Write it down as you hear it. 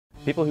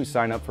People who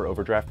sign up for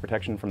overdraft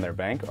protection from their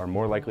bank are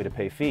more likely to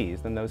pay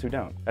fees than those who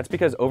don't. That's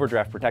because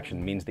overdraft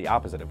protection means the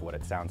opposite of what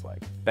it sounds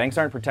like. Banks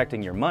aren't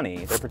protecting your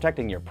money, they're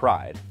protecting your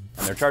pride,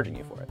 and they're charging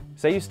you for it.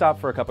 Say you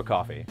stop for a cup of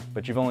coffee,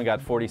 but you've only got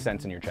 40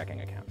 cents in your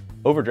checking account.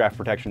 Overdraft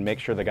protection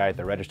makes sure the guy at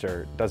the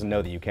register doesn't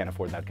know that you can't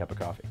afford that cup of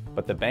coffee.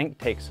 But the bank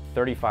takes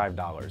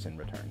 $35 in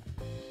return.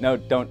 No,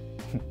 don't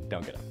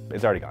get it.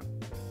 It's already gone.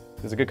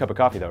 It's a good cup of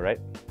coffee though, right?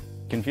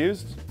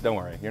 Confused? Don't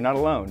worry, you're not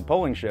alone.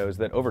 Polling shows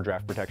that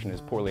overdraft protection is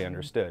poorly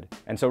understood.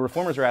 And so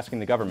reformers are asking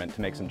the government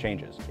to make some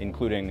changes,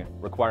 including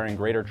requiring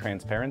greater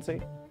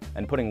transparency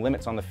and putting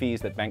limits on the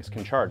fees that banks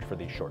can charge for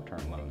these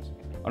short-term loans.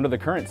 Under the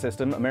current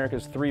system,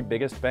 America's 3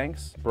 biggest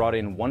banks brought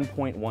in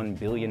 $1.1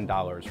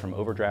 billion from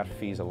overdraft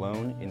fees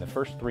alone in the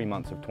first 3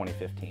 months of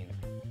 2015.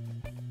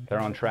 They're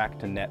on track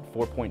to net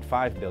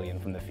 $4.5 billion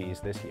from the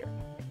fees this year.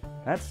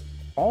 That's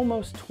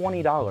almost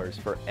 $20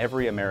 for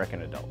every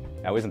American adult.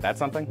 Now, isn't that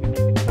something?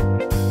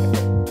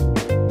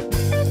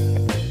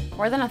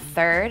 More than a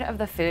third of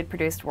the food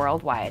produced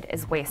worldwide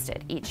is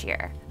wasted each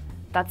year.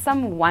 That's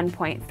some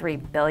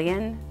 1.3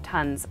 billion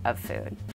tons of food.